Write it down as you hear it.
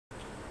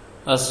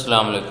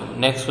अस्सलाम वालेकुम।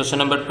 Next question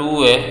number 2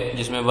 है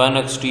जिसमें one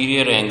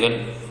exterior angle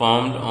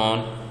formed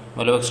on,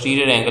 मतलब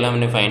एक्सटीरियर एंगल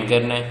हमने फाइंड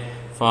करना है,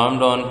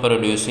 formed on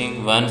producing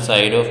one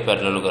side of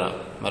parallelogram,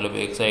 मतलब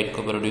एक साइड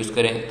को प्रोड्यूस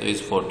करें तो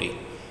इज़ 40।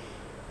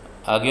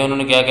 आगे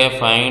उन्होंने क्या कहा,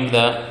 find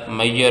the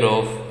measure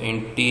of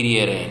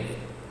interior angle,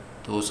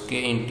 तो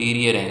उसके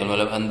इंटीरियर एंगल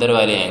मतलब अंदर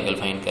वाले एंगल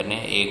फाइंड करने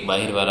हैं। एक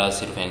बाहर वाला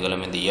सिर्फ एंगल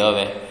हमें दिया हुआ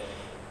है,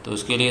 तो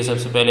उसके लिए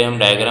सबसे पहले हम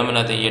डायग्राम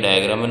बनाते हैं। ये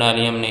डायग्राम बना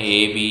लिया हमने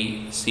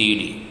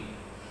ABCD,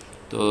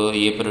 तो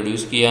ये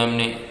प्रोड्यूस किया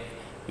हमने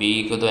V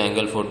को, तो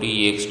एंगल 40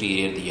 ये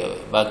एक्सटीरियर दिया हुआ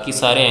है। बाकी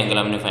सारे एंगल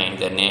हमने फाइंड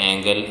करने हैं।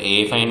 एंगल A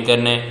फाइंड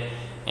करना है,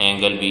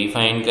 एंगल B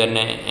फाइंड करना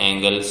है,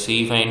 एंगल C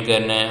फाइंड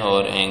करना है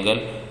और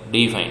एंगल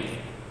D फाइंड करना है।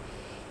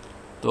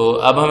 तो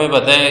अब हमें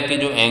पता है कि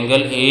जो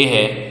एंगल A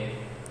है,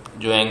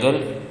 जो एंगल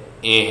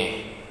A है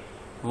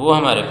वो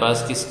हमारे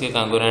पास किसके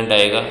कांग्रुएंट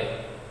आएगा,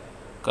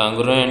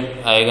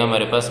 कांग्रुएंट आएगा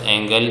हमारे पास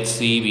एंगल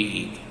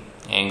CBE,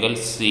 एंगल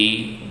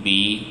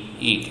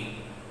CBE के।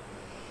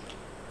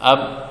 अब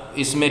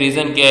इसमें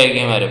रीज़न क्या आएगी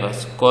हमारे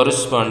पास,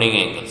 कॉरस्पॉन्डिंग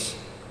एंगल्स।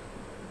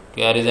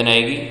 क्या रीज़न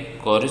आएगी,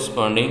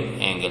 कॉरस्पॉन्डिंग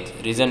एंगल्स।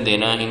 रीज़न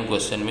देना इन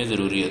क्वेश्चन में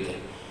ज़रूरी होता है।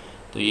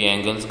 तो ये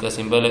एंगल्स का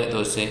सिंबल है, तो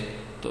उससे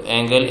तो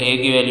एंगल A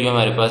की वैल्यू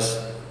हमारे पास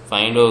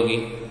फाइंड होगी,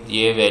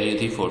 ये वैल्यू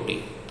थी 40,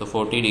 तो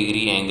 40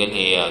 डिग्री एंगल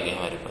A आ गया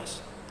हमारे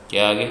पास।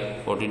 क्या आ गया,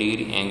 40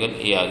 डिग्री एंगल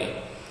A आ गया।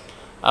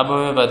 अब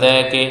हमें पता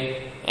है कि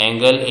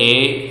एंगल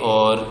A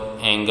और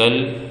एंगल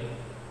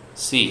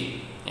C,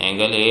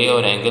 एंगल A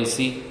और एंगल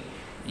C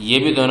ये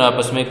भी दोनों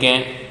आपस में क्या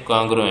हैं,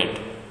 कॉन्ग्रुएंट।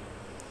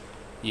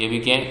 ये भी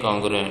क्या है,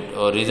 कॉन्ग्रुएंट।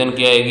 और रीज़न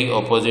क्या आएगी,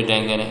 ऑपोजिट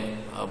एंगल है।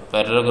 अब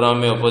पैरेललोग्राम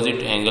में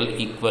ऑपोजिट एंगल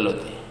इक्वल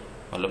होते हैं,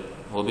 मतलब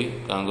वो भी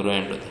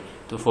कॉन्ग्रुएंट होते हैं।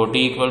 तो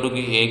 40 इक्वल टू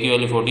की A की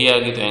वैल्यू 40 आ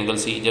गई, तो एंगल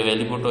C जब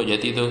वैल्यू पुट हो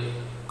जाती तो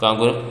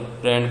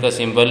कॉन्ग्रुएंट का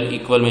सिंबल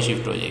इक्वल में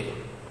शिफ्ट हो जाएगा।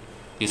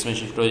 किस में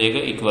शिफ्ट हो जाएगा,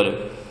 इक्वल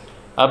में।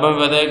 अब हमें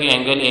पता है कि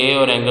एंगल A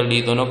और एंगल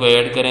D दोनों को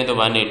ऐड करें तो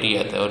 180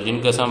 आता है, और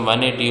जिनका सम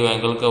 180 हो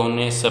एंगल का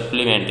उन्हें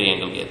सप्लीमेंट्री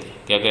एंगल कहते हैं।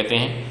 क्या कहते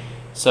हैं,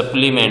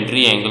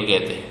 सप्लीमेंट्री एंगल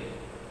कहते हैं।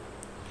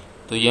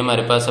 तो ये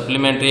हमारे पास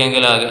सप्लीमेंट्री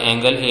एंगल आ गया।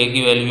 एंगल A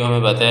की वैल्यू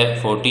हमें पता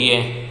है 40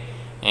 है,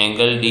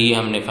 एंगल D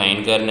हमने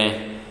फाइंड करना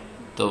है,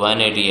 तो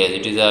 180 एज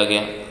इट इज़ आ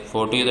गया।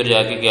 40 उधर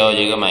जाके क्या हो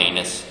जाएगा,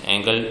 माइनस,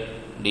 एंगल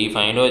D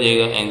फाइंड हो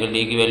जाएगा। एंगल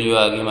D की वैल्यू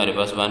आ गई हमारे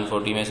पास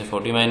 140 में से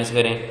 40 माइनस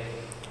करें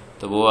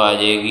तो वो आ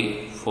जाएगी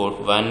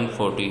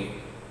 140,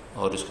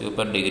 और उसके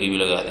ऊपर डिग्री भी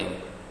लगा देंगे,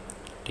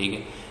 ठीक है।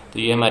 तो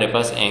ये हमारे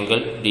पास एंगल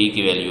D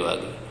की वैल्यू आ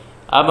गई।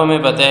 अब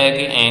हमें पता है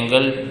कि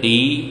एंगल D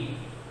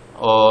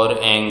और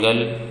एंगल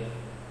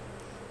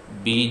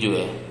B जो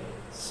है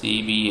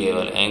CBA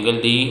वाला, एंगल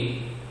D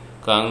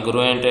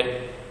कांग्रुएंट है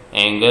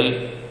एंगल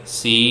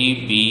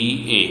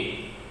CBA।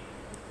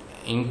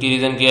 इनकी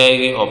रीज़न क्या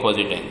आएगी,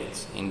 ऑपोजिट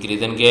एंगल्स। इनकी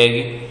रीज़न क्या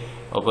आएगी,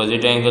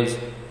 ऑपोजिट एंगल्स।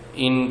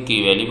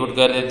 इनकी वैल्यू पुट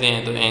कर देते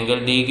हैं, तो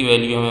एंगल D की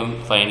वैल्यू हम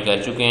फाइंड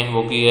कर चुके हैं,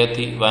 वो क्या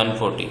थी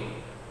 140।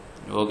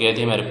 वो क्या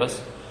थी हमारे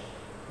पास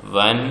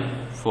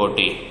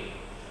 140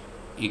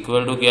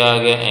 इक्वल टू क्या आ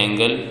गया,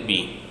 एंगल B,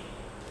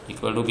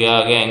 इक्वल टू क्या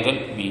आ गया, एंगल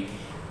B।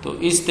 तो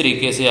इस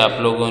तरीके से आप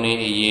लोगों ने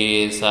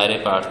ये सारे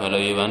पार्ट्स, मतलब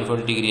ये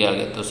 140 डिग्री आ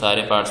गया, तो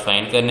सारे पार्ट्स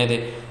फाइंड करने थे।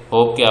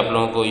 होप कि आप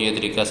लोगों को ये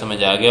तरीका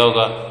समझ आ गया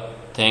होगा।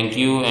 थैंक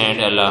यू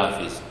एंड अल्लाह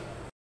हाफिज़।